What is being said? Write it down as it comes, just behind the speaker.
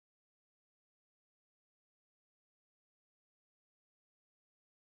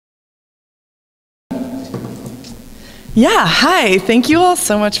Yeah, hi. Thank you all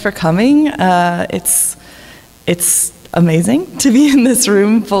so much for coming. It's amazing to be in this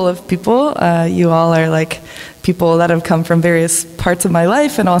room full of people. You all are like people that have come from various parts of my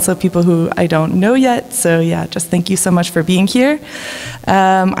life and also people who I don't know yet. So yeah, just thank you so much for being here.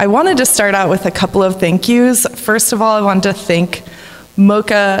 I wanted to start out with a couple of thank yous. First of all, I wanted to thank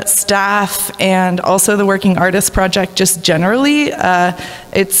MOCA staff and also the Working Artist Project just generally.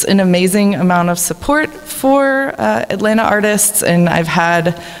 It's an amazing amount of support for Atlanta artists, and I've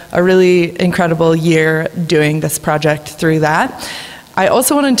had a really incredible year doing this project through that. I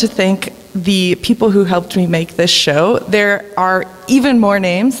also wanted to thank the people who helped me make this show. There are even more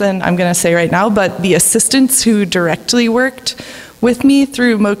names than I'm going to say right now, but the assistants who directly worked with me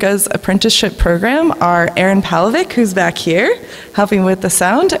through MOCA's apprenticeship program are Aaron Palovic, who's back here, helping with the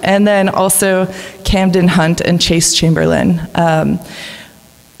sound, and then also Camden Hunt and Chase Chamberlain.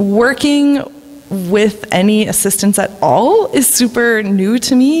 Working with any assistance at all is super new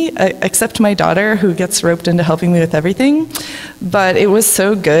to me, except my daughter, who gets roped into helping me with everything. But it was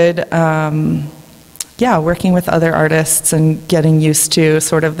so good, yeah, working with other artists and getting used to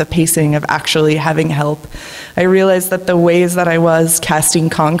sort of the pacing of actually having help. I realized that the ways that I was casting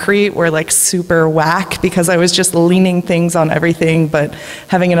concrete were like super whack because I was just leaning things on everything, but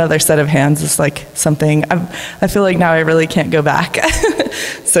having another set of hands is like something, I feel like now I really can't go back.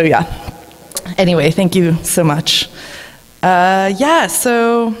 So yeah, anyway, thank you so much. Yeah,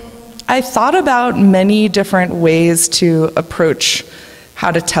 so I thought about many different ways to approach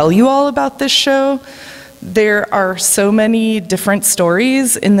how to tell you all about this show. There are so many different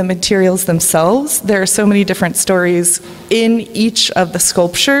stories in the materials themselves. There are so many different stories in each of the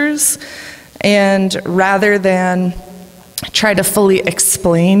sculptures. And rather than try to fully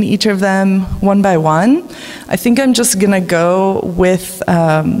explain each of them one by one, I think I'm just gonna go with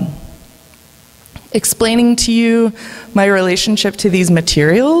explaining to you my relationship to these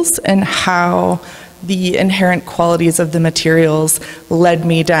materials and how the inherent qualities of the materials led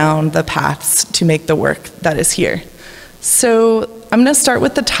me down the paths to make the work that is here. So I'm gonna start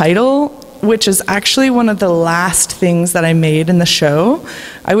with the title, which is actually one of the last things that I made in the show.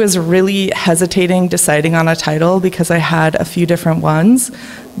 I was really hesitating deciding on a title because I had a few different ones.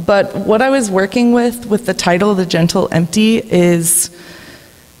 But what I was working with the title, The Gentle Empty, is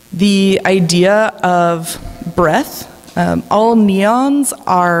the idea of breath. All neons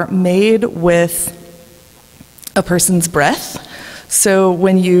are made with a person's breath. So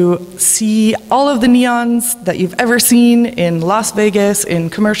when you see all of the neons that you've ever seen in Las Vegas, in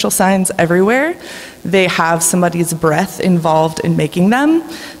commercial signs everywhere, they have somebody's breath involved in making them.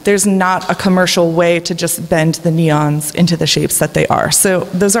 There's not a commercial way to just bend the neons into the shapes that they are. So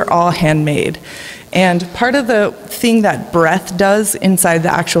those are all handmade. And part of the thing that breath does inside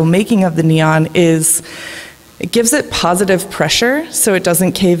the actual making of the neon is it gives it positive pressure so it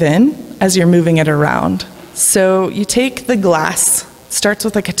doesn't cave in as you're moving it around. So you take the glass, starts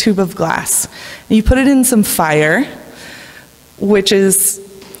with like a tube of glass, and you put it in some fire, which is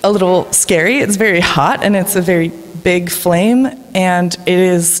a little scary. It's very hot and it's a very big flame, and it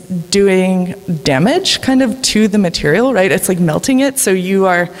is doing damage kind of to the material, right? It's like melting it, so you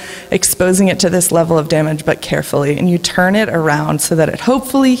are exposing it to this level of damage, but carefully, and you turn it around so that it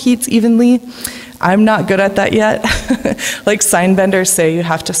hopefully heats evenly. I'm not good at that yet. Like sign benders say you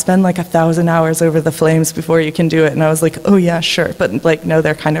have to spend like 1,000 hours over the flames before you can do it. And I was like, oh yeah, sure. But like, no,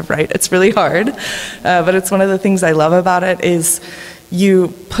 they're kind of right. It's really hard. But it's one of the things I love about it is you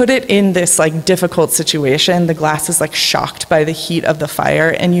put it in this like difficult situation. The glass is like shocked by the heat of the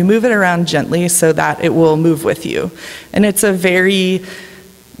fire, and you move it around gently so that it will move with you. And it's a very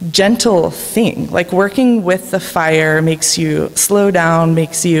gentle thing. Like working with the fire makes you slow down,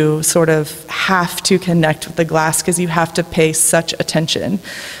 makes you sort of have to connect with the glass because you have to pay such attention.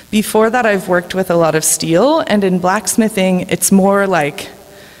 Before that, I've worked with a lot of steel, and in blacksmithing, it's more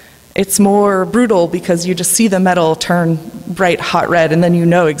brutal because you just see the metal turn bright hot red, and then you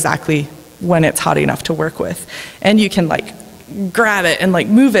know exactly when it's hot enough to work with. And you can like grab it and like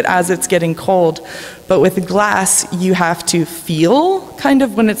move it as it's getting cold. But with glass, you have to feel kind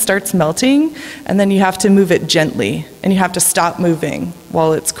of when it starts melting, and then you have to move it gently, and you have to stop moving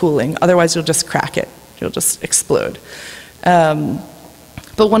while it's cooling. Otherwise, you'll just crack it. You'll just explode.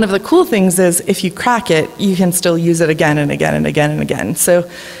 But one of the cool things is if you crack it, you can still use it again and again and again and again. So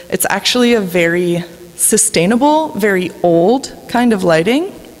it's actually a very sustainable, very old kind of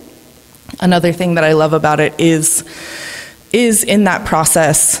lighting. Another thing that I love about it is in that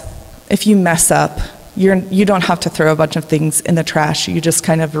process, if you mess up, You don't have to throw a bunch of things in the trash, you just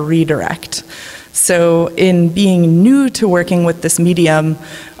kind of redirect. So in being new to working with this medium,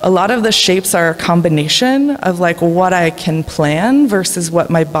 a lot of the shapes are a combination of like what I can plan versus what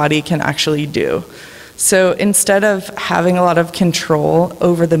my body can actually do. So instead of having a lot of control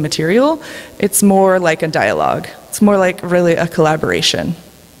over the material, it's more like a dialogue. It's more like really a collaboration.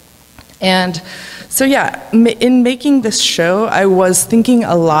 And so yeah, in making this show, I was thinking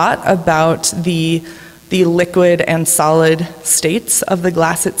a lot about the liquid and solid states of the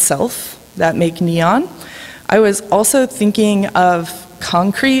glass itself that make neon. I was also thinking of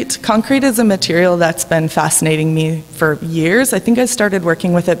concrete. Concrete is a material that's been fascinating me for years. I think I started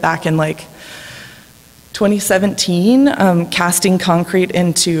working with it back in like 2017, casting concrete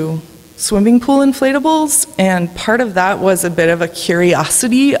into swimming pool inflatables, and part of that was a bit of a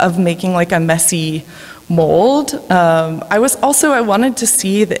curiosity of making like a messy mold. I wanted to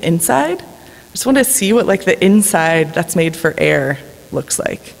see the inside. I just wanted to see what like the inside that's made for air looks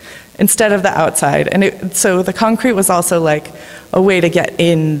like, instead of the outside. And so the concrete was also like a way to get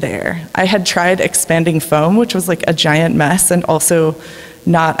in there. I had tried expanding foam, which was like a giant mess and also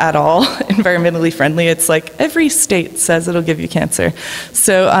not at all environmentally friendly. It's like every state says it'll give you cancer.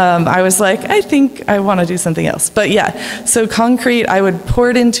 So I was like, I think I want to do something else. But yeah, so concrete, I would pour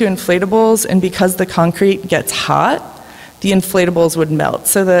it into inflatables, and because the concrete gets hot, the inflatables would melt.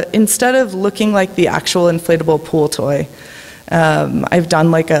 So that instead of looking like the actual inflatable pool toy, I've done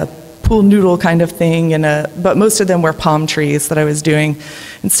like a pool noodle kind of thing, but most of them were palm trees that I was doing.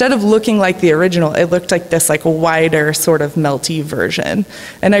 Instead of looking like the original, it looked like this like wider sort of melty version.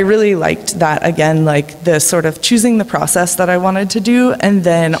 And I really liked that, again, like the sort of choosing the process that I wanted to do, and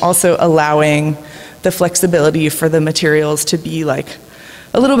then also allowing the flexibility for the materials to be like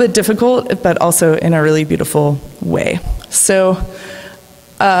a little bit difficult, but also in a really beautiful way. So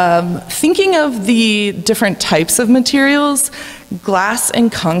thinking of the different types of materials, glass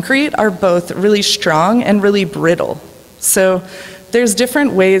and concrete are both really strong and really brittle. So there's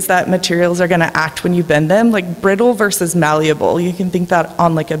different ways that materials are going to act when you bend them, like brittle versus malleable. You can think that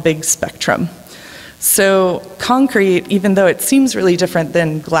on like a big spectrum. So concrete, even though it seems really different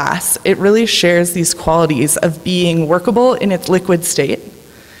than glass, it really shares these qualities of being workable in its liquid state,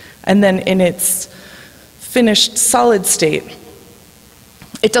 and then in its finished solid state,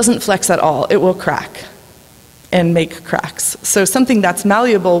 it doesn't flex at all. It will crack and make cracks. So something that's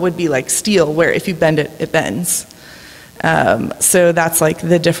malleable would be like steel, where if you bend it, it bends. So that's like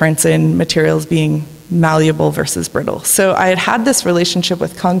the difference in materials being malleable versus brittle. So I had had this relationship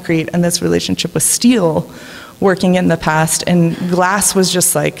with concrete and this relationship with steel working in the past, and glass was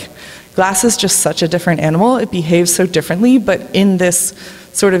just like, glass is just such a different animal. It behaves so differently, but in this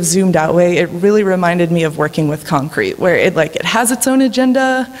sort of zoomed out way, it really reminded me of working with concrete, where it has its own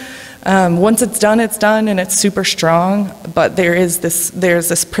agenda. Once it's done, and it's super strong, but there's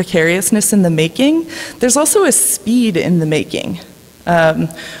this precariousness in the making. There's also a speed in the making.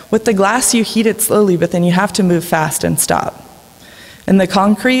 With the glass, you heat it slowly, but then you have to move fast and stop. And the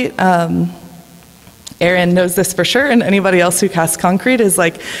concrete, Erin knows this for sure, and anybody else who casts concrete, is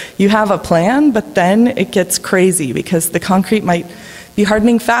like, you have a plan, but then it gets crazy because the concrete might be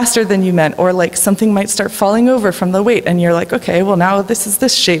hardening faster than you meant, or like something might start falling over from the weight, and you're like, okay, well now this is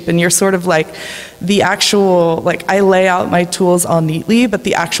this shape, and you're sort of like, the actual, like I lay out my tools all neatly, but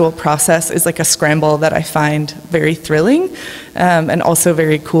the actual process is like a scramble that I find very thrilling, and also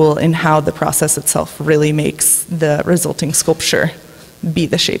very cool in how the process itself really makes the resulting sculpture be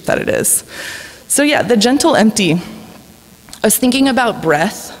the shape that it is. So yeah, the gentle empty. I was thinking about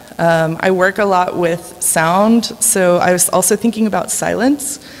breath. I work a lot with sound, so I was also thinking about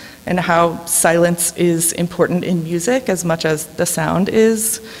silence and how silence is important in music as much as the sound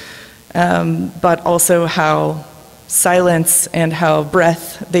is, but also how silence and how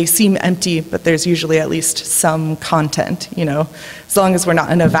breath, they seem empty, but there's usually at least some content, you know, as long as we're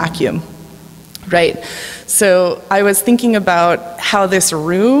not in a vacuum. Right, so I was thinking about how this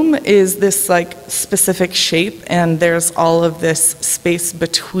room is this like specific shape, and there's all of this space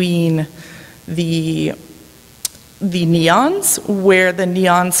between the neons, where the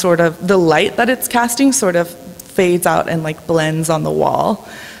neon sort of, the light that it's casting sort of fades out and like blends on the wall.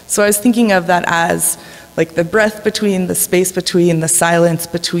 So I was thinking of that as like the breath between, the space between, the silence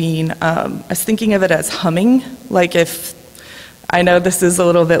between. I was thinking of it as humming, like if, I know this is a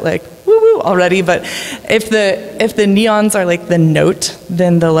little bit like woo-woo already, but if the neons are like the note,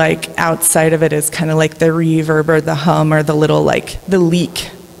 then the like outside of it is kind of like the reverb or the hum or the little like the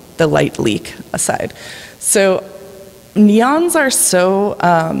leak, the light leak aside. So neons are so,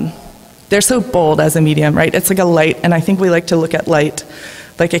 they're so bold as a medium, right? It's like a light, and I think we like to look at light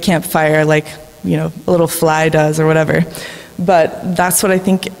like a campfire, like you know, a little fly does or whatever. But that's what I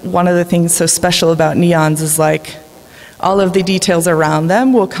think one of the things so special about neons is like all of the details around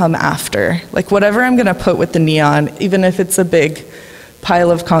them will come after. Like whatever I'm gonna put with the neon, even if it's a big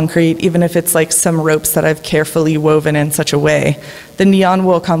pile of concrete, even if it's like some ropes that I've carefully woven in such a way, the neon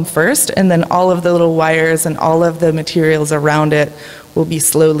will come first, and then all of the little wires and all of the materials around it will be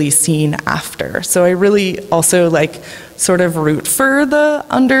slowly seen after. So I really also like sort of root for the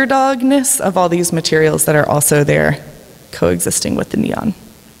underdogness of all these materials that are also there coexisting with the neon.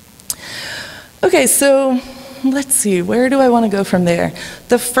 Okay, so let's see, where do I want to go from there?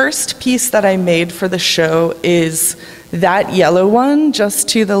 The first piece that I made for the show is that yellow one just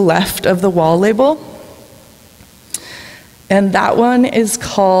to the left of the wall label. And that one is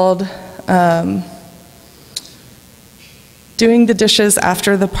called Doing the Dishes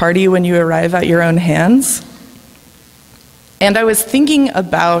After the Party When You Arrive at Your Own Hands. And I was thinking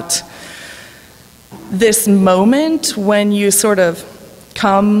about this moment when you sort of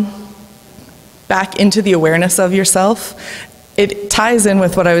come back into the awareness of yourself. It ties in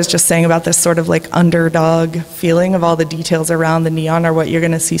with what I was just saying about this sort of like underdog feeling of all the details around the neon are what you're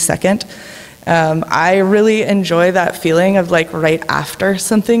gonna see second. I really enjoy that feeling of like right after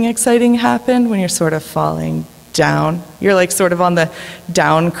something exciting happened when you're sort of falling down. You're like sort of on the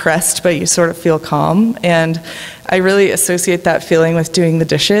down crest, but you sort of feel calm. And I really associate that feeling with doing the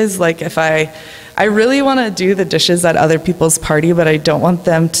dishes. Like if I really want to do the dishes at other people's party, but I don't want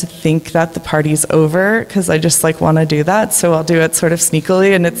them to think that the party's over because I just like want to do that. So I'll do it sort of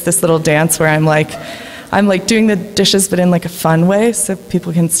sneakily, and it's this little dance where I'm like doing the dishes, but in like a fun way, so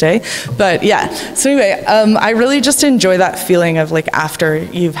people can stay. But yeah. So anyway, I really just enjoy that feeling of like after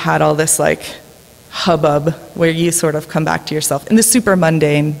you've had all this like hubbub, where you sort of come back to yourself in the super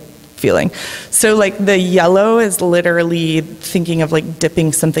mundane feeling. So like the yellow is literally thinking of like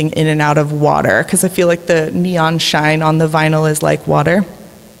dipping something in and out of water, because I feel like the neon shine on the vinyl is like water.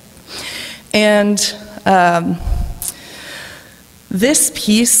 And this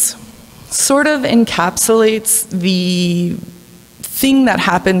piece sort of encapsulates the thing that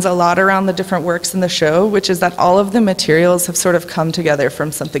happens a lot around the different works in the show, which is that all of the materials have sort of come together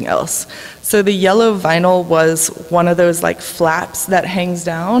from something else. So the yellow vinyl was one of those like flaps that hangs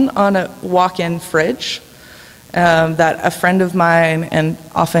down on a walk-in fridge that a friend of mine and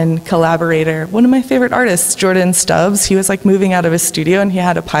often collaborator, one of my favorite artists, Jordan Stubbs, he was like moving out of his studio and he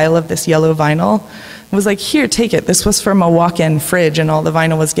had a pile of this yellow vinyl. I was like, here, take it. This was from a walk-in fridge and all the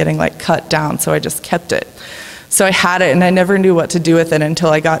vinyl was getting like cut down, so I just kept it. So I had it and I never knew what to do with it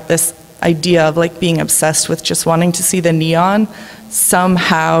until I got this idea of like being obsessed with just wanting to see the neon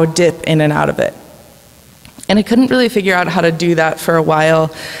somehow dip in and out of it. And I couldn't really figure out how to do that for a while.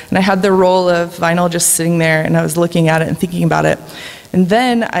 And I had the roll of vinyl just sitting there and I was looking at it and thinking about it. And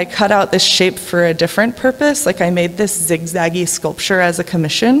then I cut out this shape for a different purpose. Like I made this zigzaggy sculpture as a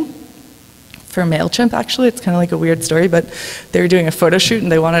commission for MailChimp, actually. It's kind of like a weird story, but they were doing a photo shoot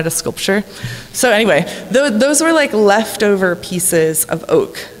and they wanted a sculpture. So anyway, those were like leftover pieces of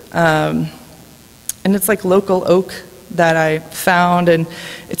oak. And it's like local oak that I found, and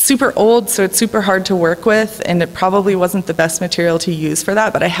it's super old, so it's super hard to work with, and it probably wasn't the best material to use for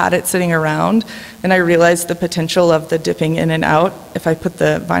that, but I had it sitting around, and I realized the potential of the dipping in and out if I put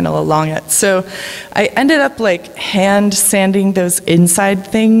the vinyl along it. So I ended up like hand sanding those inside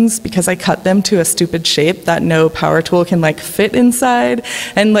things because I cut them to a stupid shape that no power tool can like fit inside,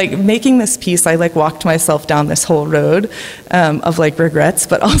 and like making this piece, I like walked myself down this whole road of like regrets,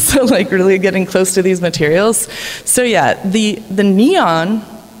 but also like really getting close to these materials. So yeah, the neon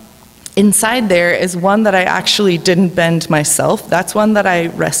inside there is one that I actually didn't bend myself. That's one that I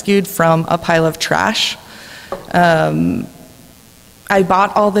rescued from a pile of trash. I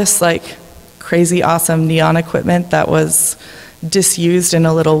bought all this like crazy awesome neon equipment that was disused in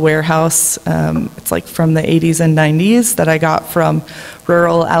a little warehouse. It's like from the 80s and 90s that I got from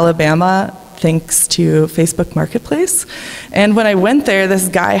rural Alabama, thanks to Facebook Marketplace. And when I went there, this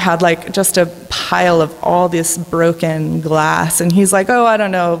guy had like just a pile of all this broken glass, and he's like, oh, I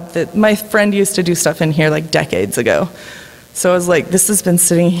don't know, that my friend used to do stuff in here like decades ago. So I was like, this has been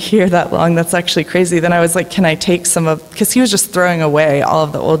sitting here that long, that's actually crazy. Then I was like, can I take some of, because he was just throwing away all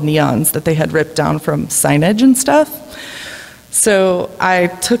of the old neons that they had ripped down from signage and stuff. So I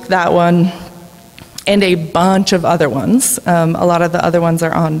took that one and a bunch of other ones. A lot of the other ones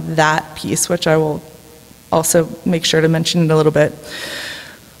are on that piece, which I will also make sure to mention in a little bit.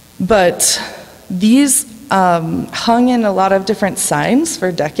 But these hung in a lot of different signs for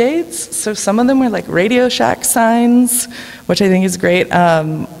decades. So some of them were like Radio Shack signs, which I think is great.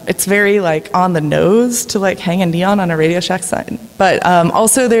 It's very like on the nose to like hang a neon on a Radio Shack sign. But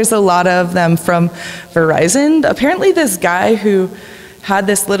also there's a lot of them from Verizon. Apparently this guy who had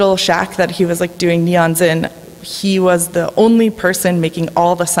this little shack that he was like doing neons in, he was the only person making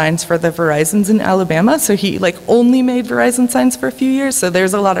all the signs for the Verizons in Alabama. So he like only made Verizon signs for a few years. So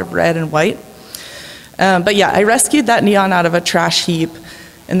there's a lot of red and white. But yeah, I rescued that neon out of a trash heap,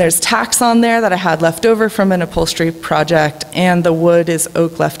 and there's tacks on there that I had left over from an upholstery project, and the wood is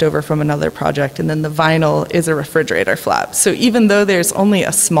oak left over from another project, and then the vinyl is a refrigerator flap. So even though there's only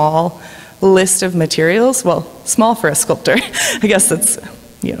a small list of materials, well, small for a sculptor, I guess it's,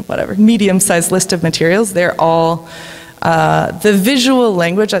 you know, whatever, medium-sized list of materials, they're all, the visual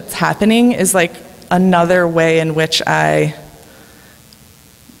language that's happening is like another way in which I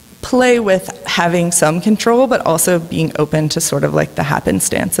play with having some control, but also being open to sort of like the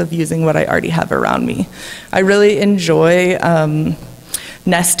happenstance of using what I already have around me. I really enjoy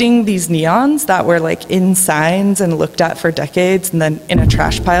nesting these neons that were like in signs and looked at for decades and then in a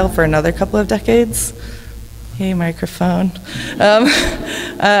trash pile for another couple of decades. Hey, microphone.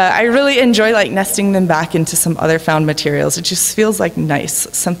 I really enjoy like nesting them back into some other found materials. It just feels like nice.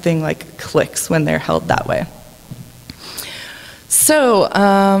 Something like clicks when they're held that way. So,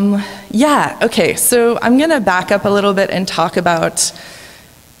 yeah, okay, so I'm gonna back up a little bit and talk about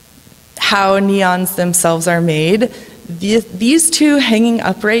how neons themselves are made. These two hanging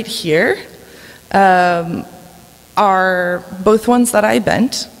up right here are both ones that I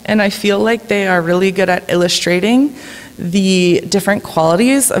bent, and I feel like they are really good at illustrating the different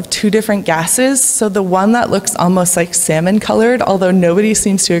qualities of two different gases. So the one that looks almost like salmon colored, although nobody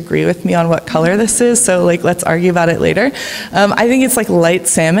seems to agree with me on what color this is, so like let's argue about it later. I think it's like light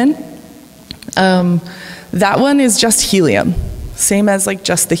salmon. That one is just helium, same as like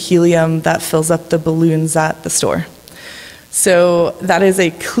just the helium that fills up the balloons at the store. So that is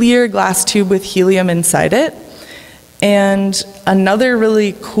a clear glass tube with helium inside it. And another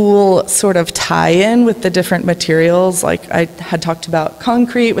really cool sort of tie-in with the different materials, like I had talked about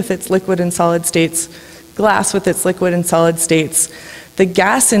concrete with its liquid and solid states, glass with its liquid and solid states. The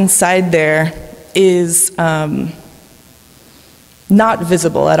gas inside there is not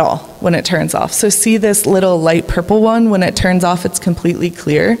visible at all when it turns off. So see this little light purple one, when it turns off it's completely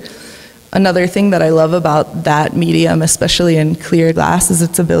clear. Another thing that I love about that medium, especially in clear glass, is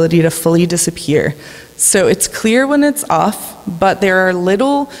its ability to fully disappear. So it's clear when it's off, but there are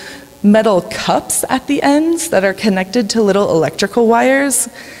little metal cups at the ends that are connected to little electrical wires,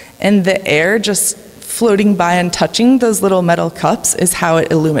 and the air just floating by and touching those little metal cups is how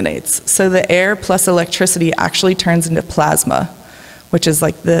it illuminates. So the air plus electricity actually turns into plasma, which is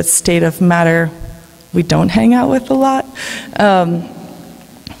like the state of matter we don't hang out with a lot.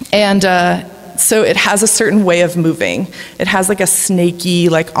 So it has a certain way of moving. It has like a snaky,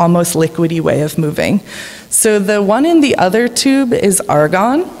 like almost liquidy way of moving. So the one in the other tube is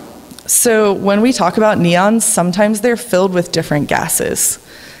argon. So when we talk about neons, sometimes they're filled with different gases.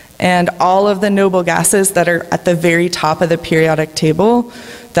 And all of the noble gases that are at the very top of the periodic table,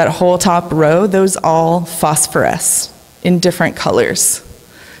 that whole top row, those all phosphoresce in different colors.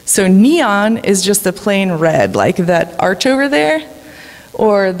 So neon is just the plain red, like that arch over there.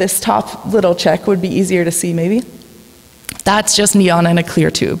 Or this top little check would be easier to see maybe. That's just neon in a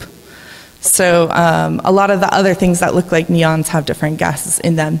clear tube. So a lot of the other things that look like neons have different gases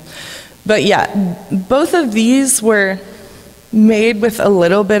in them. But yeah, both of these were made with a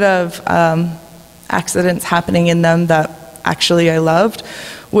little bit of accidents happening in them that actually I loved,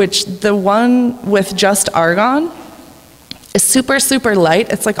 which the one with just argon is super, super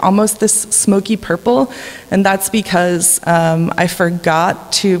light. It's like almost this smoky purple, and that's because I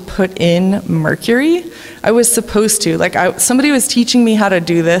forgot to put in mercury. I was supposed to, somebody was teaching me how to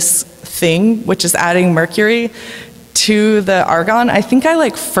do this thing, which is adding mercury to the argon. I think I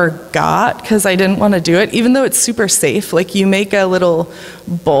forgot because I didn't want to do it, even though it's super safe. Like you make a little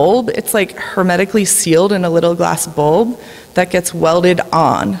bulb, it's like hermetically sealed in a little glass bulb that gets welded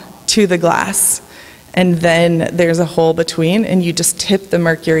on to the glass. And then there's a hole between, and you just tip the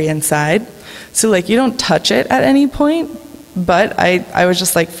mercury inside. So you don't touch it at any point, but I was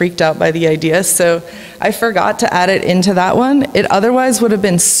just freaked out by the idea. So I forgot to add it into that one. It otherwise would have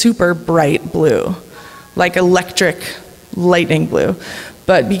been super bright blue, like electric lightning blue.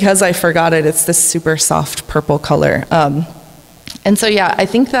 But because I forgot it, it's this super soft purple color. And so yeah, I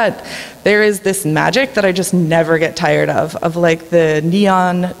think that there is this magic that I just never get tired of the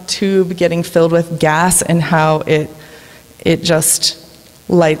neon tube getting filled with gas and how it just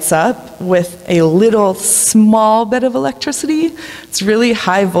lights up with a little small bit of electricity. It's really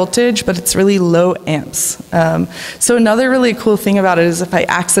high voltage, but it's really low amps. So another really cool thing about it is if I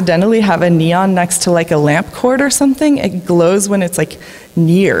accidentally have a neon next to like a lamp cord or something, it glows when it's like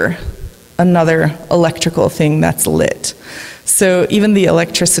near another electrical thing that's lit. So even the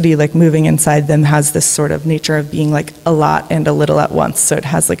electricity like moving inside them has this sort of nature of being like a lot and a little at once. So it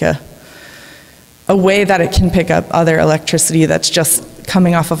has like a way that it can pick up other electricity that's just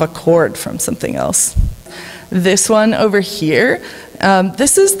coming off of a cord from something else. This one over here,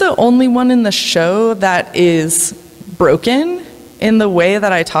 this is the only one in the show that is broken in the way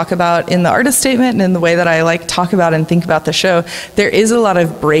that I talk about in the artist statement and in the way that I like talk about and think about the show. There is a lot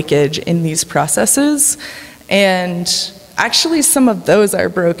of breakage in these processes, and actually some of those are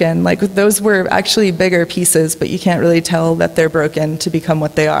broken. Like those were actually bigger pieces, but you can't really tell that they're broken to become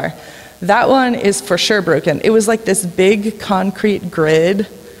what they are. That one is for sure broken. It was like this big concrete grid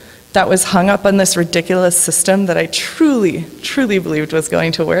that was hung up on this ridiculous system that I truly, truly believed was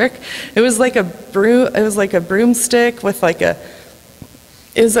going to work. It was like a broomstick with like it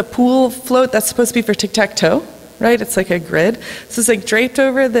was a pool float that's supposed to be for tic-tac-toe, right? It's like a grid. So it's like draped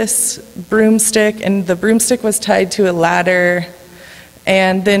over this broomstick, and the broomstick was tied to a ladder,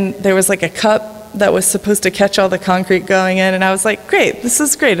 and then there was like a cup that was supposed to catch all the concrete going in, and I was like, great, this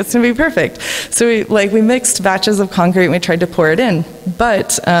is great, it's gonna be perfect. So we mixed batches of concrete and we tried to pour it in.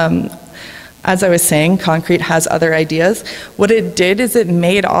 But as I was saying, concrete has other ideas. What it did is it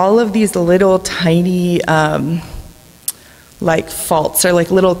made all of these little tiny like faults or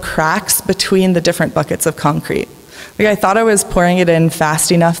like little cracks between the different buckets of concrete. Like I thought I was pouring it in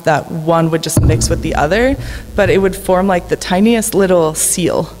fast enough that one would just mix with the other, but it would form like the tiniest little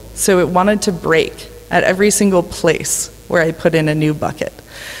seal. So it wanted to break at every single place where I put in a new bucket.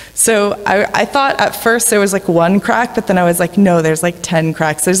 So I thought at first there was like one crack, but then I was like, no, there's like 10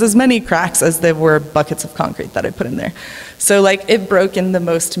 cracks. There's as many cracks as there were buckets of concrete that I put in there. So like it broke in the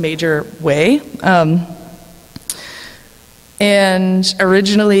most major way. And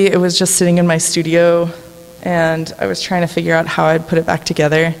originally it was just sitting in my studio, and I was trying to figure out how I'd put it back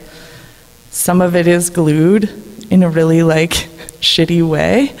together. Some of it is glued in a really like shitty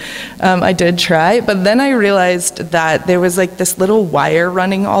way. I did try, but then I realized that there was like this little wire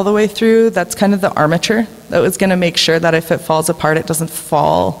running all the way through. That's kind of the armature that was gonna make sure that if it falls apart, it doesn't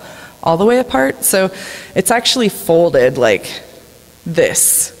fall all the way apart. So it's actually folded like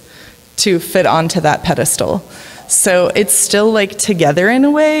this to fit onto that pedestal. So it's still like together in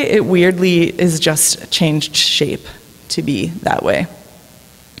a way. It weirdly is just changed shape to be that way.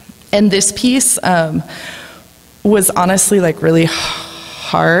 And this piece was honestly like really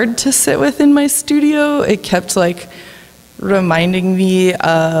hard to sit with in my studio. It kept like reminding me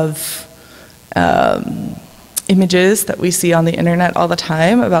of images that we see on the internet all the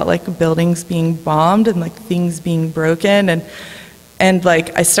time about like buildings being bombed and like things being broken, and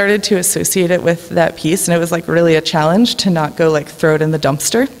like I started to associate it with that piece, and it was like really a challenge to not go like throw it in the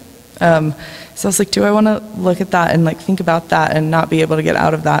dumpster. So I was like, do I want to look at that and like think about that and not be able to get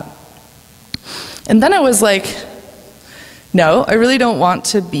out of that? And then I was like, no, I really don't want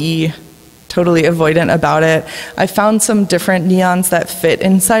to be totally avoidant about it. I found some different neons that fit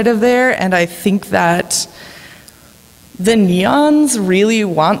inside of there, and I think that the neons really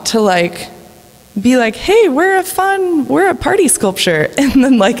want to like be like, hey, we're a party sculpture. And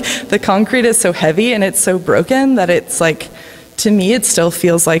then like the concrete is so heavy and it's so broken that it's like, to me it still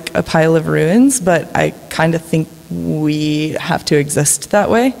feels like a pile of ruins, but I kind of think we have to exist that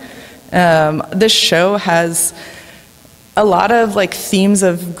way. This show has a lot of like themes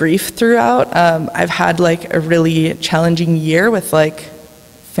of grief throughout. I've had like a really challenging year with like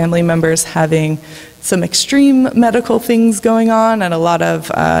family members having some extreme medical things going on, and a lot of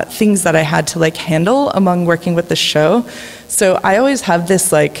things that I had to like handle among working with the show. So I always have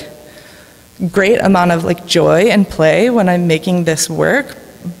this like great amount of like joy and play when I'm making this work,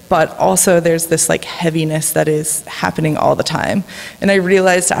 but also there's this like heaviness that is happening all the time. And I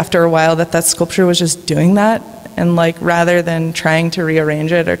realized after a while that that sculpture was just doing that, and like rather than trying to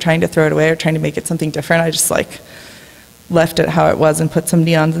rearrange it or trying to throw it away or trying to make it something different, I just like left it how it was and put some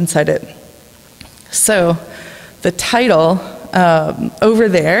neons inside it. So the title over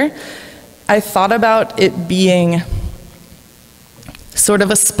there, I thought about it being sort of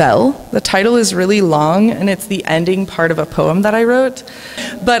a spell. The title is really long and it's the ending part of a poem that I wrote.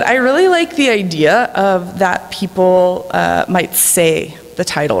 But I really like the idea of that people might say the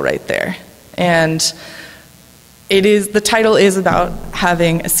title right there. And the title is about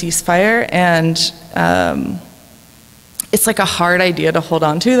having a ceasefire, and it's like a hard idea to hold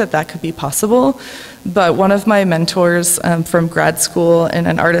on to that could be possible. But one of my mentors from grad school and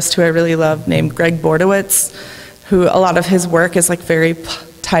an artist who I really love named Greg Bordowitz, who a lot of his work is like very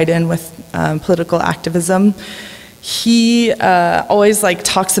tied in with political activism. He always like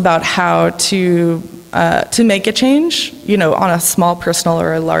talks about how to make a change, you know, on a small personal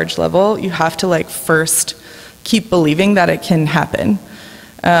or a large level, you have to like first keep believing that it can happen.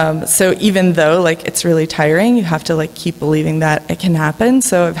 So even though like it's really tiring, you have to like keep believing that it can happen.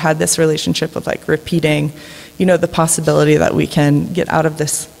 So I've had this relationship of like repeating, you know, the possibility that we can get out of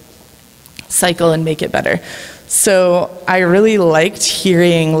this cycle and make it better. So I really liked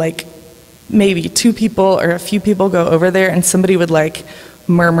hearing like maybe 2 people or a few people go over there and somebody would like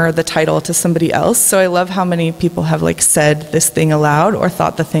murmur the title to somebody else. So I love how many people have like said this thing aloud or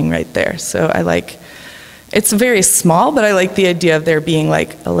thought the thing right there. So I like, it's very small, but I like the idea of there being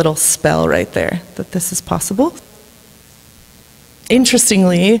like a little spell right there that this is possible.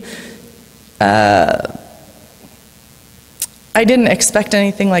 Interestingly, I didn't expect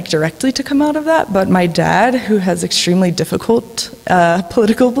anything like directly to come out of that, but my dad, who has extremely difficult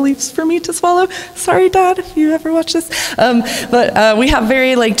political beliefs for me to swallow, sorry Dad if you ever watch this, but we have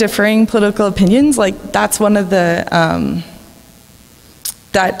very like differing political opinions. Like that's one of the,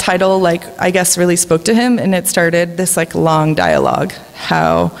 that title, like, I guess really spoke to him, and it started this like long dialogue,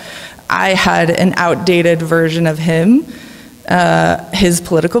 how I had an outdated version of him, his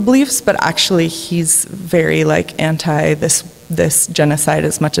political beliefs, but actually he's very like anti this genocide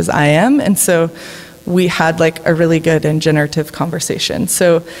as much as I am, and so we had like a really good and generative conversation.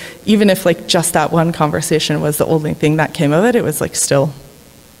 So even if like just that one conversation was the only thing that came of it, it was like still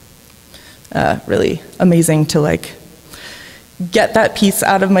really amazing to like get that piece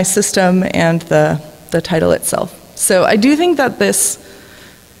out of my system and the title itself. So I do think that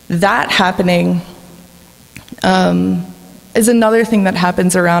that happening is another thing that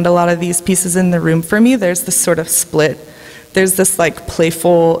happens around a lot of these pieces in the room for me. There's this sort of split. There's this like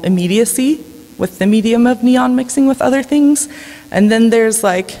playful immediacy with the medium of neon mixing with other things. And then there's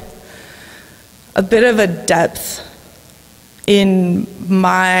like a bit of a depth in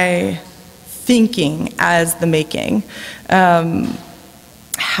my thinking as the making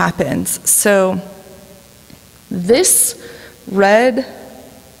happens. So this red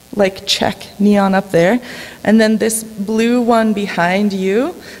like check neon up there, and then this blue one behind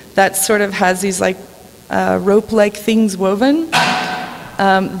you that sort of has these like rope-like things woven.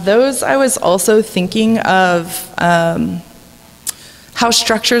 Those I was also thinking of how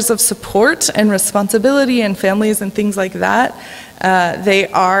structures of support and responsibility and families and things like that, they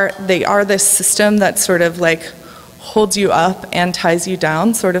are this system that sort of like holds you up and ties you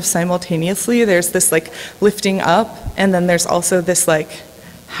down sort of simultaneously. There's this like lifting up, and then there's also this like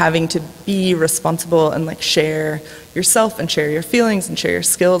having to be responsible and like share yourself and share your feelings and share your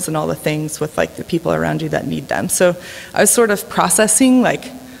skills and all the things with like the people around you that need them. So I was sort of processing like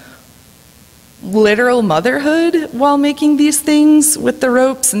literal motherhood while making these things with the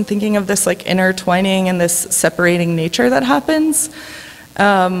ropes and thinking of this like intertwining and this separating nature that happens.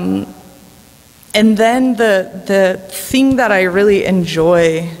 And then the thing that I really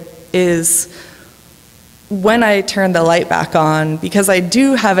enjoy is when I turn the light back on, because I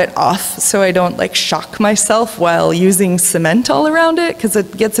do have it off so I don't like shock myself while using cement all around it, because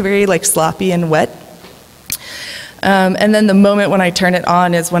it gets very like sloppy and wet. And then the moment when I turn it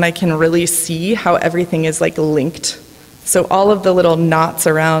on is when I can really see how everything is like linked. So all of the little knots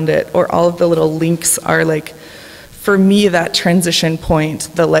around it, or all of the little links are like, for me, that transition point,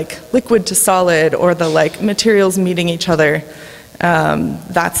 the like liquid to solid, or the like materials meeting each other,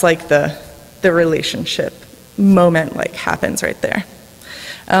 that's like the relationship moment like happens right there.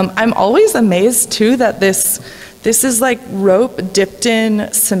 I'm always amazed too that this is like rope dipped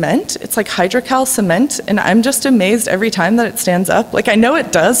in cement. It's like hydrocal cement, and I'm just amazed every time that it stands up. Like I know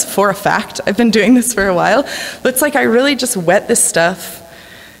it does for a fact. I've been doing this for a while, but it's like I really just wet this stuff,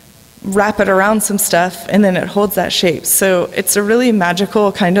 wrap it around some stuff, and then it holds that shape. So it's a really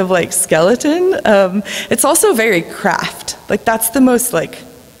magical kind of like skeleton. It's also very craft. Like that's the most like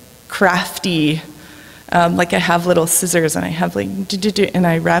crafty. Like I have little scissors and I have like and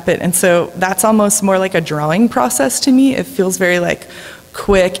I wrap it, and so that's almost more like a drawing process to me. It feels very like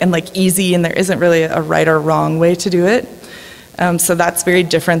quick and like easy, and there isn't really a right or wrong way to do it. So that's very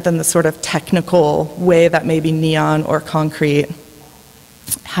different than the sort of technical way that maybe neon or concrete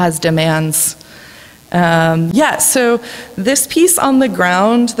has demands. Yeah, so this piece on the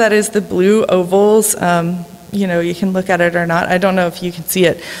ground that is the blue ovals, you know, you can look at it or not. I don't know if you can see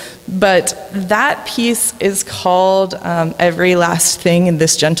it, but that piece is called Every Last Thing in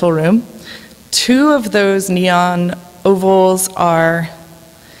This Gentle Room. 2 of those neon ovals are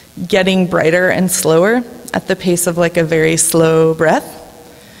getting brighter and slower at the pace of like a very slow breath.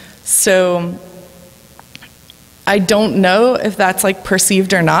 So I don't know if that's like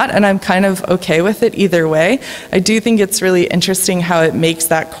perceived or not, and I'm kind of okay with it either way. I do think it's really interesting how it makes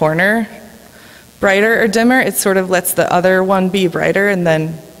that corner brighter or dimmer. It sort of lets the other one be brighter and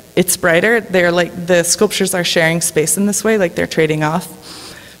then it's brighter. They're like, the sculptures are sharing space in this way, like they're trading off.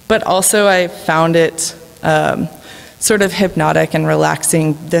 But also I found it sort of hypnotic and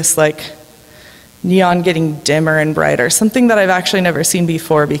relaxing, this like neon getting dimmer and brighter, something that I've actually never seen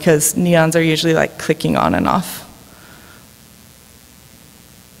before because neons are usually like clicking on and off.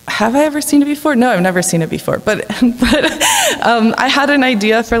 Have I ever seen it before? No, I've never seen it before. But I had an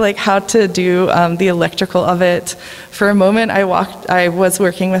idea for like how to do the electrical of it. For a moment, I was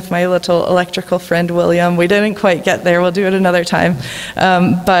working with my little electrical friend William. We didn't quite get there. We'll do it another time.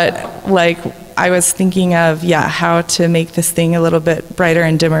 But like I was thinking of how to make this thing a little bit brighter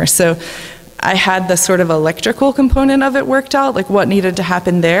and dimmer. So I had the sort of electrical component of it worked out, like what needed to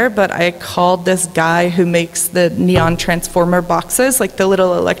happen there, but I called this guy who makes the neon transformer boxes, like the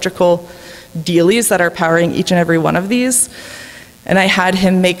little electrical dealies that are powering each and every one of these. And I had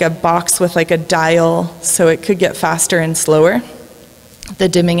him make a box with like a dial so it could get faster and slower, the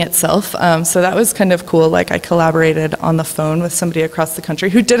dimming itself. So that was kind of cool. Like I collaborated on the phone with somebody across the country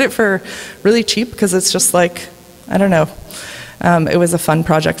who did it for really cheap because it's just like, I don't know. It was a fun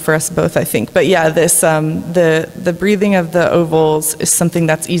project for us both, I think. But yeah, this the breathing of the ovals is something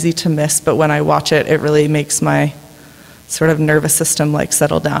that's easy to miss, but when I watch it, it really makes my sort of nervous system like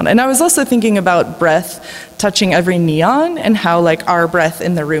settle down. And I was also thinking about breath touching every neon and how like our breath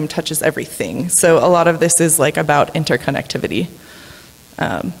in the room touches everything. So a lot of this is like about interconnectivity.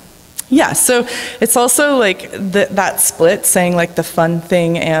 Yeah, so it's also like that split, saying like the fun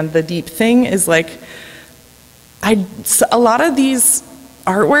thing and the deep thing is like, a lot of these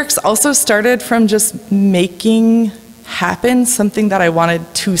artworks also started from just making happen something that I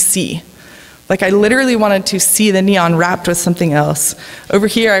wanted to see. Like I literally wanted to see the neon wrapped with something else. Over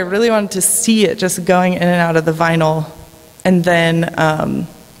here, I really wanted to see it just going in and out of the vinyl. And then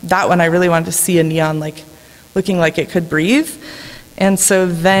that one, I really wanted to see a neon like looking like it could breathe. And so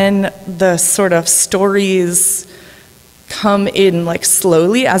then the sort of stories come in like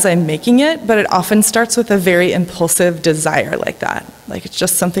slowly as I'm making it, but it often starts with a very impulsive desire like that. Like it's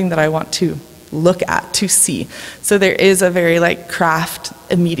just something that I want to look at, to see. So there is a very like craft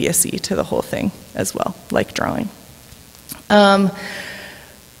immediacy to the whole thing as well, like drawing. I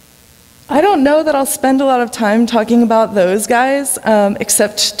don't know that I'll spend a lot of time talking about those guys,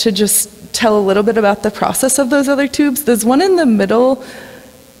 except to just tell a little bit about the process of those other tubes. There's one in the middle.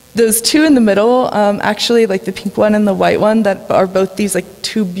 Those two in the middle, actually, like the pink one and the white one, that are both these like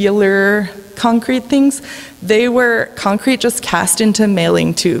tubular concrete things, they were concrete just cast into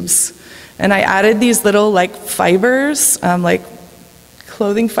mailing tubes. And I added these little like fibers, like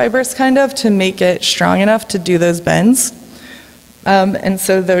clothing fibers kind of, to make it strong enough to do those bends. And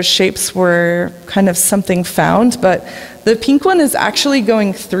so those shapes were kind of something found, but the pink one is actually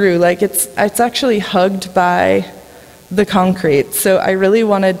going through, like it's actually hugged by the concrete. So I really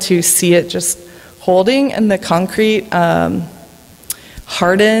wanted to see it just holding, and the concrete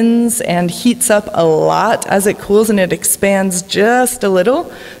hardens and heats up a lot as it cools, and it expands just a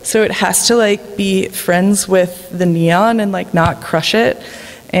little. So it has to like be friends with the neon and like not crush it.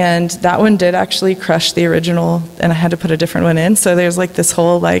 And that one did actually crush the original, and I had to put a different one in. So there's like this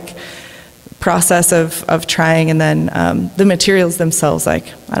whole like process of trying, and then the materials themselves, like,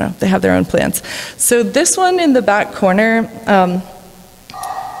 I don't know, they have their own plans. So this one in the back corner,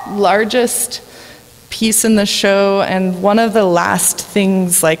 largest piece in the show, and one of the last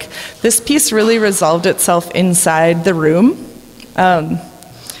things, like this piece really resolved itself inside the room.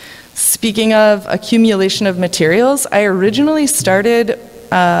 Speaking of accumulation of materials, I originally started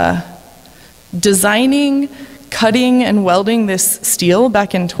designing, cutting and welding this steel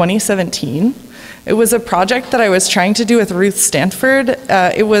back in 2017. It was a project that I was trying to do with Ruth Stanford.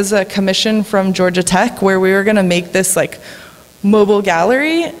 It was a commission from Georgia Tech where we were gonna make this like mobile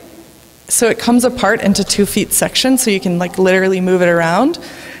gallery. So it comes apart into 2 feet sections, so you can like literally move it around.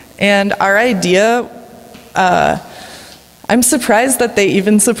 And our idea, I'm surprised that they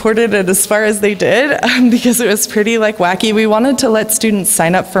even supported it as far as they did, because it was pretty like wacky. We wanted to let students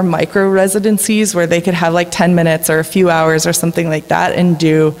sign up for micro residencies where they could have like 10 minutes or a few hours or something like that and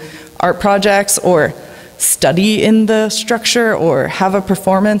do art projects or study in the structure or have a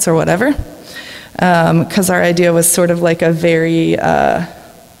performance or whatever. Because our idea was sort of like a very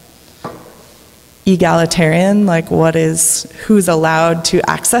egalitarian, like who's allowed to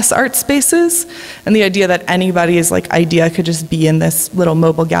access art spaces, and the idea that anybody's like idea could just be in this little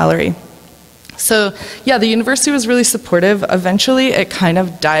mobile gallery. So yeah, the university was really supportive. Eventually it kind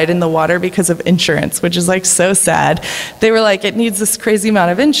of died in the water because of insurance, which is like so sad. They were like, it needs this crazy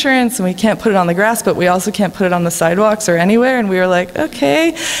amount of insurance and we can't put it on the grass, but we also can't put it on the sidewalks or anywhere. And we were like,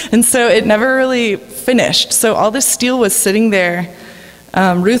 okay. And so it never really finished. So all this steel was sitting there.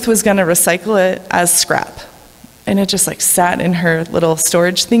 Ruth was gonna recycle it as scrap. And it just like sat in her little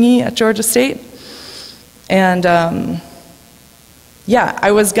storage thingy at Georgia State. And yeah,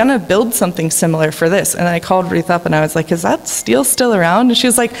 I was gonna build something similar for this, and I called Ruth up and I was like, is that steel still around? And she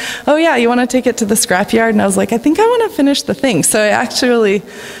was like, oh yeah, you wanna take it to the scrapyard? And I was like, I think I wanna finish the thing. So I actually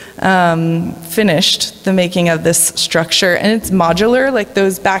finished the making of this structure, and it's modular, like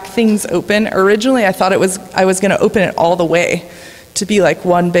those back things open. Originally I thought I was gonna open it all the way to be like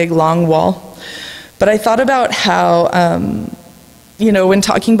one big long wall. But I thought about how, you know, when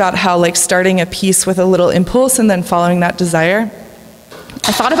talking about how like starting a piece with a little impulse and then following that desire,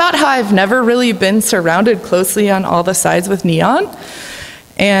 I thought about how I've never really been surrounded closely on all the sides with neon.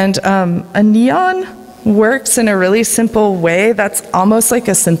 And a neon works in a really simple way that's almost like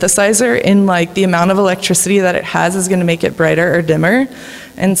a synthesizer in like the amount of electricity that it has is gonna make it brighter or dimmer.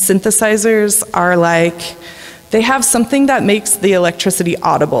 And synthesizers are like, they have something that makes the electricity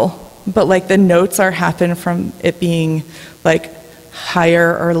audible, but like the notes happen from it being like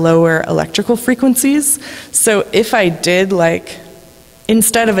higher or lower electrical frequencies. So if I did like,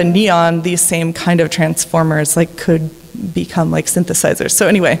 instead of a neon, these same kind of transformers like could become like synthesizers. So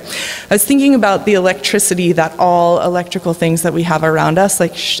anyway, I was thinking about the electricity that all electrical things that we have around us,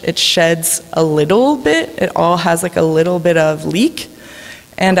 like it sheds a little bit, it all has like a little bit of leak,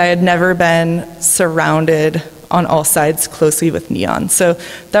 and I had never been surrounded on all sides closely with neon. So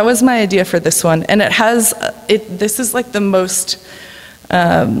that was my idea for this one, and it has, this is like the most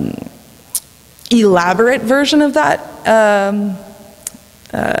elaborate version of that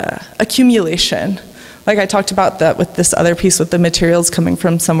accumulation. Like I talked about that with this other piece with the materials coming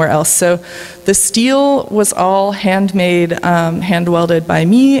from somewhere else. So the steel was all handmade, hand welded by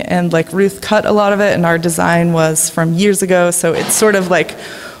me, and like Ruth cut a lot of it, and our design was from years ago. So it's sort of like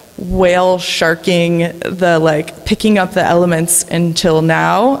whale sharking the like picking up the elements until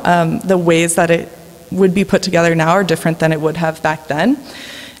now. The ways that it would be put together now are different than it would have back then.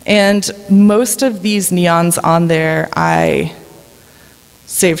 And most of these neons on there I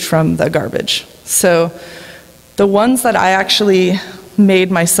saved from the garbage. So the ones that I actually made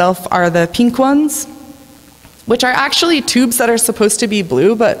myself are the pink ones, which are actually tubes that are supposed to be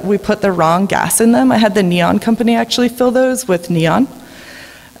blue, but we put the wrong gas in them. I had the neon company actually fill those with neon.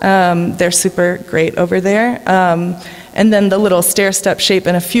 They're super great over there. And then the little stair-step shape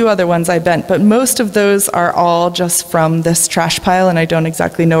and a few other ones I bent, but most of those are all just from this trash pile, and I don't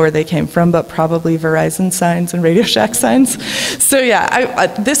exactly know where they came from, but probably Verizon signs and Radio Shack signs. So yeah,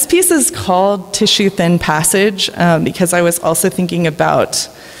 this piece is called Tissue Thin Passage because I was also thinking about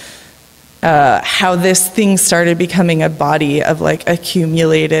how this thing started becoming a body of like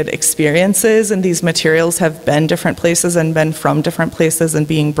accumulated experiences, and these materials have been different places and been from different places and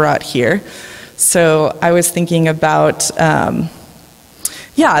being brought here. So I was thinking about,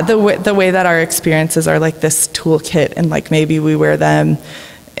 yeah, the way that our experiences are like this toolkit, and like maybe we wear them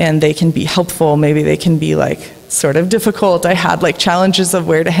and they can be helpful, maybe they can be like sort of difficult. I had like challenges of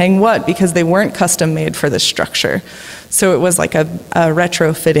where to hang what because they weren't custom made for this structure. So it was like a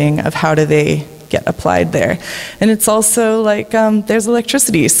retrofitting of how do they get applied there. And it's also like there's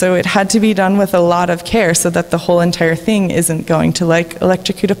electricity, so it had to be done with a lot of care so that the whole entire thing isn't going to like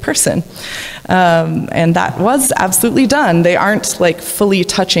electrocute a person. And that was absolutely done. They aren't like fully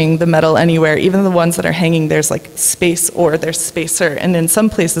touching the metal anywhere. Even the ones that are hanging, there's like space or there's spacer. And in some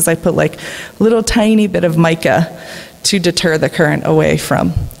places I put like a little tiny bit of mica to deter the current away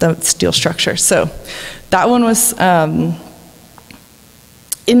from the steel structure. So that one was,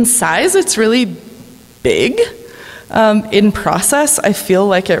 in size, it's really big. In process, I feel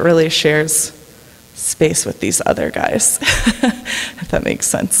like it really shares space with these other guys, if that makes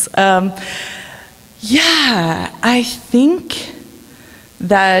sense. Yeah, I think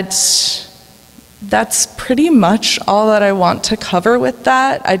that's pretty much all that I want to cover with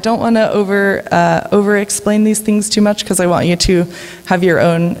that. I don't want to over-explain these things too much because I want you to have your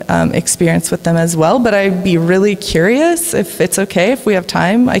own experience with them as well, but I'd be really curious, if it's okay, if we have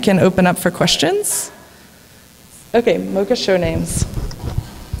time, I can open up for questions. Okay, MOCA show names.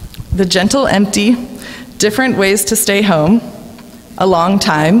 The Gentle Empty, Different Ways to Stay Home, A Long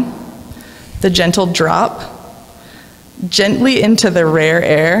Time, The Gentle Drop, Gently Into the Rare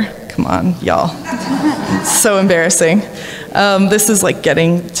Air, Come on, y'all. So embarrassing. This is like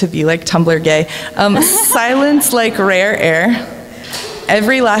getting to be like Tumblr gay. Silence like rare air.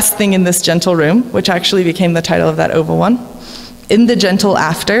 Every last thing in this gentle room, which actually became the title of that oval one. In the gentle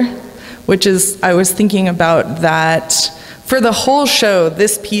after, which is, I was thinking about that for the whole show,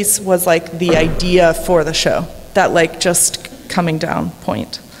 this piece was like the idea for the show, that like just coming down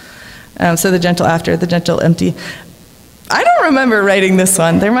point. So the gentle after, the gentle empty. I don't remember writing this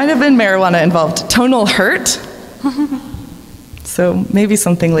one. There might have been marijuana involved. Tonal hurt. So maybe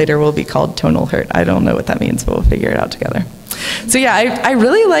something later will be called tonal hurt. I don't know what that means, but we'll figure it out together. So yeah, I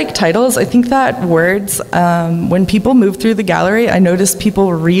really like titles. I think that words, when people move through the gallery, I notice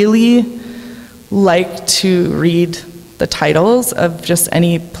people really like to read the titles of just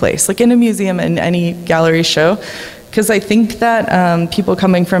any place, like in a museum, in any gallery show, because I think that people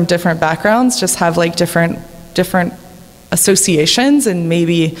coming from different backgrounds just have like different associations and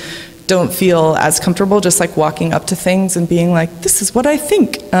maybe don't feel as comfortable just like walking up to things and being like, this is what I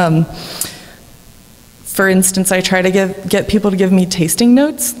think. For instance, I try to get people to give me tasting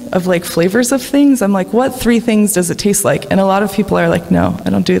notes of like flavors of things. I'm like, what 3 things does it taste like? And a lot of people are like, no, I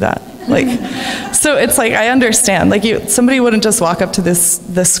don't do that. Like, so it's like, I understand. Like somebody wouldn't just walk up to this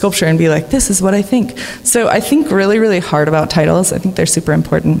sculpture and be like, this is what I think. So I think really, really hard about titles. I think they're super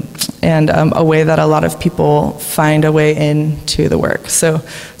important and a way that a lot of people find a way into the work. So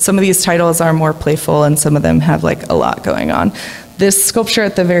some of these titles are more playful and some of them have like a lot going on. This sculpture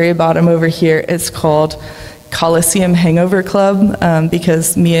at the very bottom over here is called Coliseum Hangover Club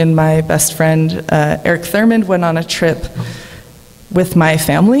because me and my best friend Eric Thurmond went on a trip with my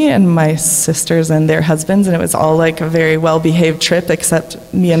family and my sisters and their husbands, and it was all like a very well-behaved trip,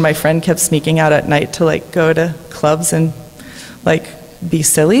 except me and my friend kept sneaking out at night to like go to clubs and like be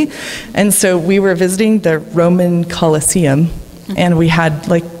silly. And so we were visiting the Roman Coliseum and we had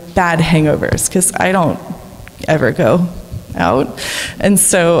like bad hangovers because I don't ever go out. And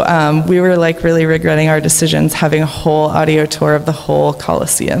so we were like really regretting our decisions having a whole audio tour of the whole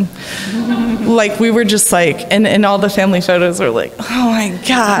Coliseum. Like we were just like, and all the family photos were like, oh my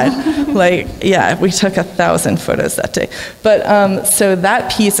God. Like, yeah, we took 1,000 photos that day. But so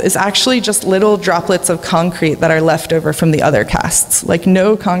that piece is actually just little droplets of concrete that are left over from the other casts. Like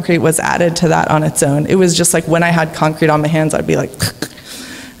no concrete was added to that on its own. It was just like when I had concrete on my hands, I'd be like,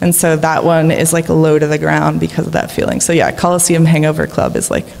 and so that one is like low to the ground because of that feeling. So yeah, Coliseum Hangover Club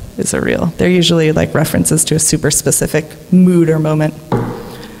is a real. They're usually like references to a super specific mood or moment.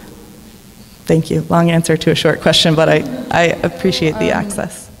 Thank you. Long answer to a short question, but I appreciate the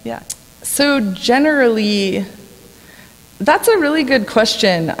access. Yeah. So generally, that's a really good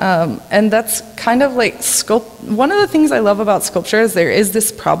question. And that's kind of like one of the things I love about sculpture is there is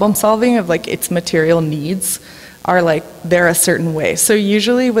this problem solving of like its material needs are like, they're a certain way. So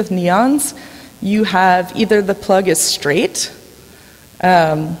usually with neons, you have either the plug is straight,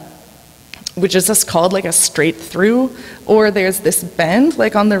 which is just called like a straight through, or there's this bend,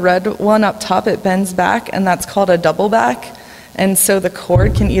 like on the red one up top, it bends back, and that's called a double back. And so the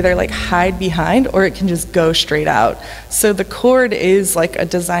cord can either like hide behind, or it can just go straight out. So the cord is like a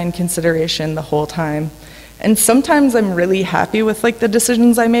design consideration the whole time. And sometimes I'm really happy with like the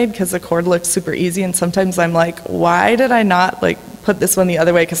decisions I made because the cord looks super easy, and sometimes I'm like, why did I not like put this one the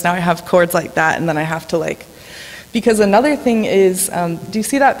other way, because now I have cords like that and then I have to like, because another thing is, do you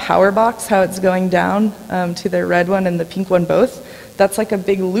see that power box, how it's going down to the red one and the pink one both? That's like a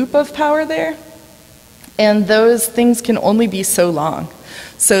big loop of power there, and those things can only be so long.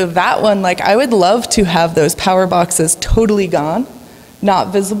 So that one, like I would love to have those power boxes totally gone,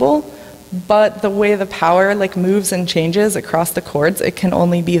 not visible, but the way the power like moves and changes across the cords, it can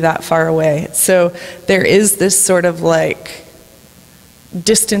only be that far away. So there is this sort of like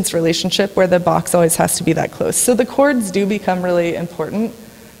distance relationship where the box always has to be that close. So the cords do become really important.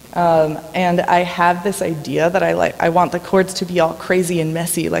 And I have this idea that I want the cords to be all crazy and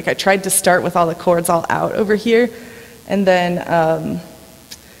messy. Like I tried to start with all the cords all out over here, and then,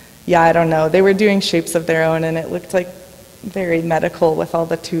 yeah, I don't know. They were doing shapes of their own, and it looked like very medical with all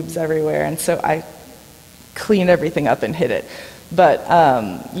the tubes everywhere, and so I cleaned everything up and hid it. But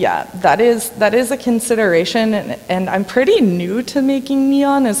yeah, that is a consideration, and I'm pretty new to making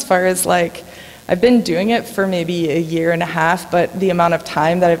neon as far as like, I've been doing it for maybe 1.5 years, but the amount of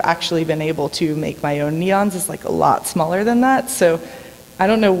time that I've actually been able to make my own neons is like a lot smaller than that. So I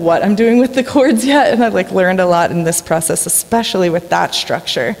don't know what I'm doing with the cords yet, and I've like learned a lot in this process, especially with that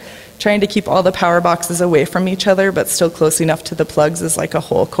structure. Trying to keep all the power boxes away from each other but still close enough to the plugs is like a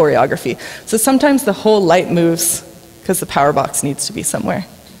whole choreography. So sometimes the whole light moves because the power box needs to be somewhere.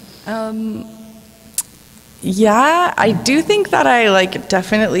 Yeah, I do think that I like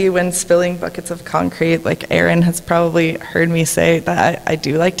definitely when spilling buckets of concrete, like Erin has probably heard me say that I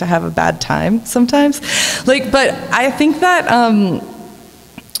do like to have a bad time sometimes. Like, but I think that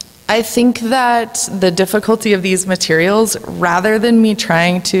the difficulty of these materials, rather than me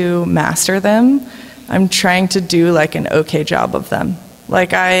trying to master them, I'm trying to do like an okay job of them.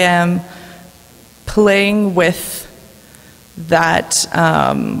 Like I am playing with that,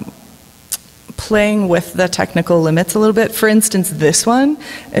 playing with the technical limits a little bit. For instance, this one,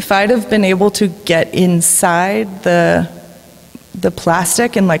 if I'd have been able to get inside the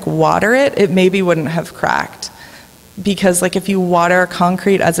plastic and like water it, it maybe wouldn't have cracked. Because like if you water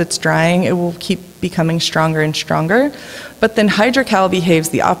concrete as it's drying, it will keep becoming stronger and stronger. But then hydrocal behaves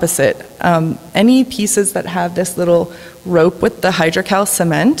the opposite. Any pieces that have this little rope with the hydrocal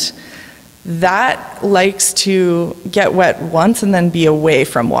cement, that likes to get wet once and then be away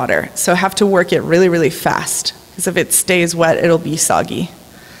from water. So I have to work it really, really fast, because if it stays wet, it'll be soggy.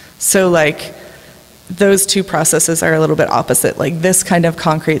 So like those two processes are a little bit opposite. Like this kind of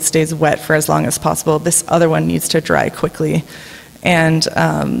concrete stays wet for as long as possible. This other one needs to dry quickly. And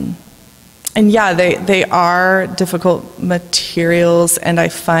yeah, they are difficult materials, and I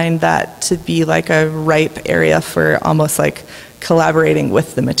find that to be like a ripe area for almost like collaborating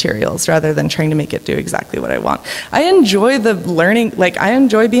with the materials rather than trying to make it do exactly what I want. I enjoy the learning, like I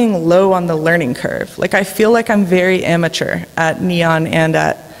enjoy being low on the learning curve. Like I feel like I'm very amateur at neon and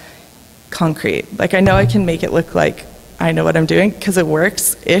at concrete. Like I know I can make it look like I know what I'm doing because it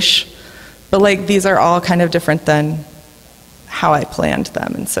works-ish, but like these are all kind of different than how I planned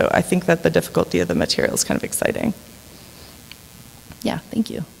them. And so I think that the difficulty of the material is kind of exciting. Yeah,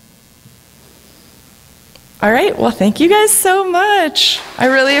 thank you. All right, well, thank you guys so much. I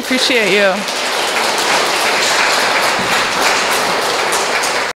really appreciate you.